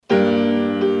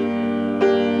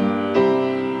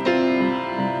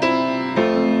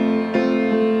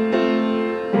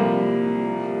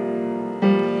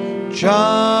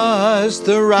just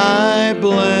the right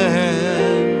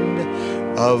blend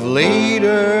of leader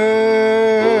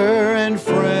and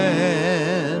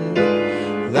friend.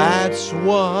 That's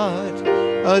what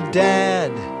a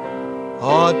dad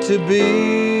ought to be.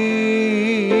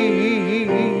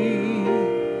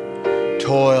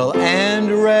 Toil and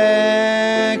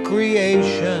recreation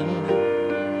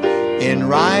in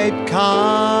right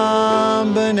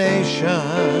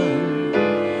combination.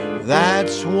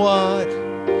 That's what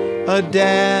a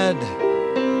dad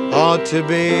ought to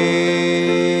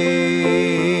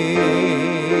be.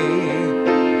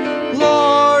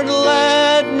 Lord,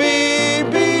 let me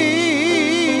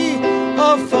be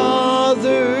a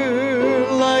father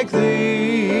like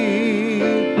Thee,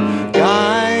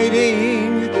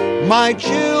 guiding my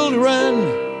children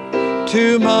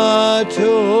to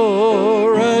maturity.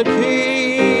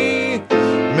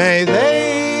 May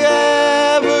they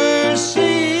ever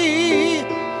see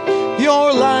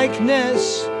Your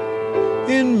likeness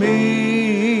in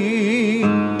me.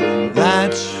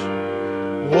 That's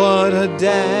what a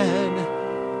dad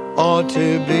ought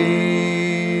to be.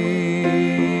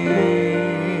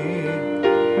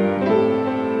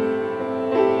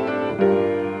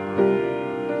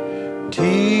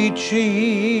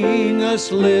 Teaching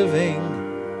us living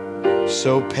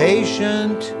so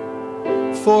patient,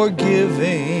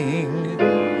 forgiving.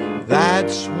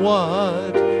 That's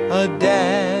what a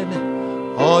dad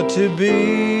ought to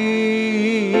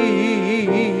be.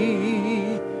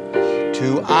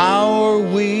 To our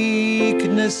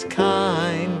weakness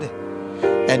kind,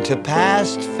 and to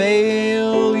past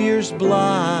failures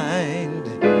blind.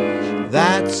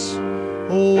 That's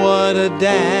what a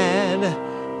dad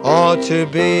ought to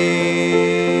be.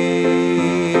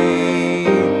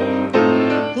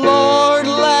 Lord,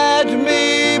 let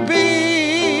me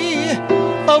be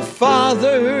a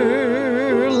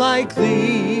father like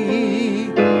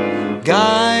Thee,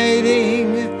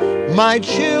 guiding my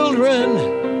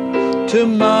children to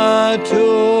maturity.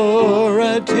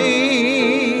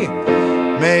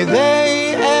 May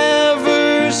they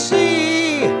ever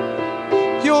see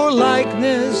Your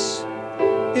likeness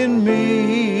in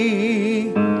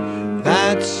me.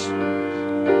 That's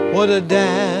what a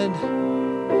dad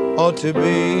ought to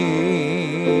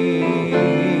be.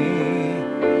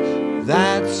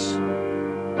 That's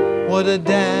what a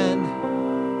dad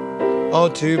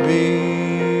ought to be.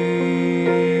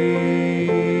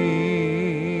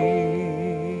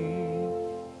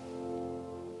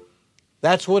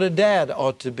 That's what a dad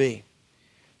ought to be.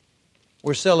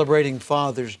 We're celebrating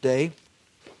Father's Day.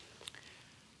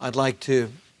 I'd like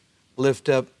to lift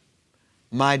up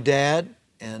my dad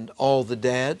and all the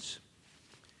dads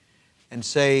and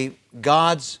say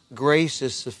God's grace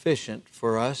is sufficient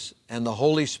for us, and the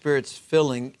Holy Spirit's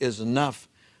filling is enough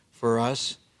for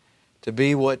us to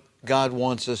be what God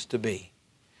wants us to be.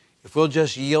 If we'll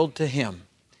just yield to Him,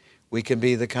 we can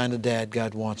be the kind of dad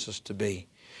God wants us to be.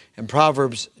 In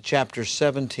Proverbs chapter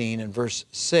 17 and verse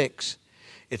 6,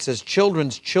 it says,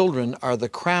 children's children are the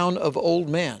crown of old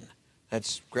men.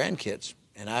 That's grandkids,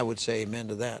 and I would say amen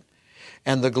to that.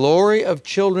 And the glory of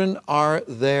children are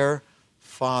their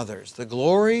fathers. The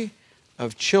glory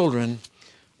of children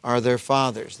are their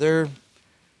fathers. They're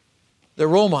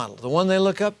role model, the one they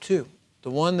look up to, the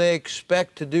one they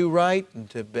expect to do right and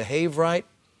to behave right.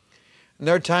 And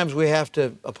there are times we have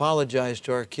to apologize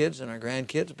to our kids and our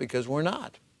grandkids because we're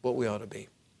not what we ought to be.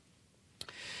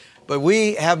 But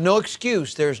we have no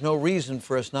excuse. There's no reason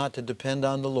for us not to depend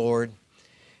on the Lord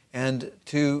and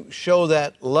to show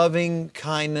that loving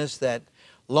kindness, that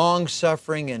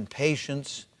long-suffering and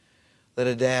patience that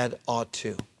a dad ought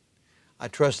to. I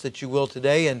trust that you will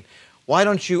today. And why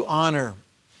don't you honor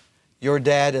your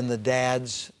dad and the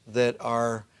dads that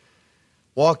are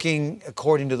walking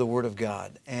according to the Word of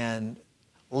God and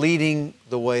leading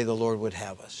the way the Lord would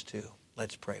have us to.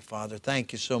 Let's pray. Father,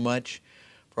 thank You so much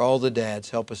for all the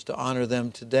dads. Help us to honor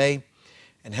them today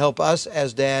and help us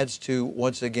as dads to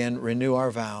once again renew our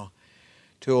vow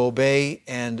to obey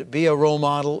and be a role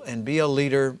model and be a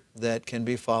leader that can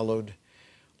be followed.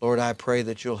 Lord, I pray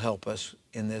that You'll help us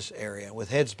in this area.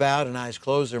 With heads bowed and eyes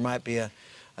closed, there might be a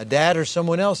dad or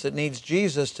someone else that needs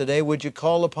Jesus today. Would you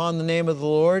call upon the name of the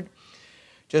Lord?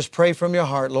 Just pray from your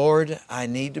heart, Lord, I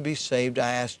need to be saved.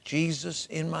 I ask Jesus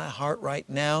in my heart right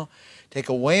now. Take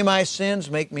away my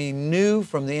sins. Make me new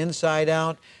from the inside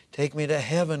out. Take me to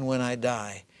heaven when I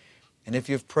die. And if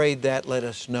you've prayed that, let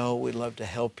us know. We'd love to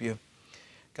help you.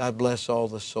 God bless all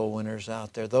the soul winners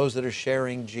out there, those that are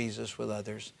sharing Jesus with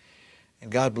others.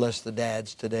 And God bless the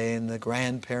dads today and the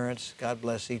grandparents. God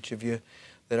bless each of you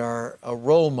that are a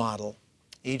role model,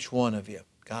 each one of you.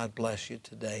 God bless you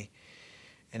today.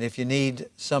 And if you need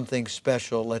something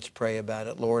special, let's pray about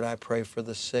it. Lord, I pray for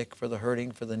the sick, for the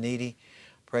hurting, for the needy.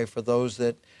 Pray for those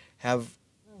that have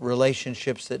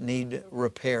relationships that need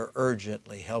repair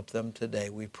urgently. Help them today,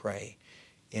 we pray.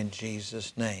 In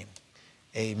Jesus' name,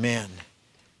 amen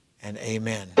and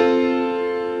amen.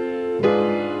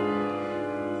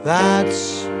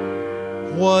 That's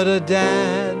what a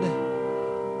dad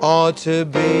ought to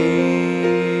be.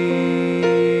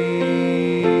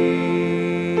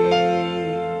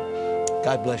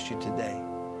 God bless you today.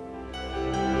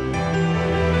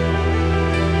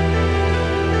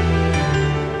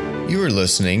 You are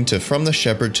listening to From the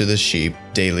Shepherd to the Sheep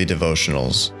Daily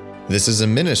Devotionals. This is a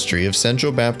ministry of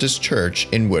Central Baptist Church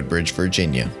in Woodbridge,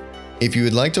 Virginia. If you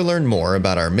would like to learn more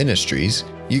about our ministries,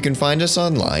 you can find us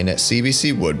online at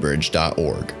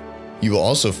cbcwoodbridge.org. You will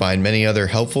also find many other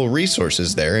helpful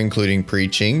resources there, including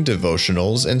preaching,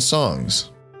 devotionals, and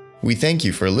songs. We thank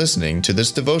you for listening to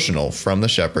this devotional From the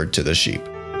Shepherd to the Sheep.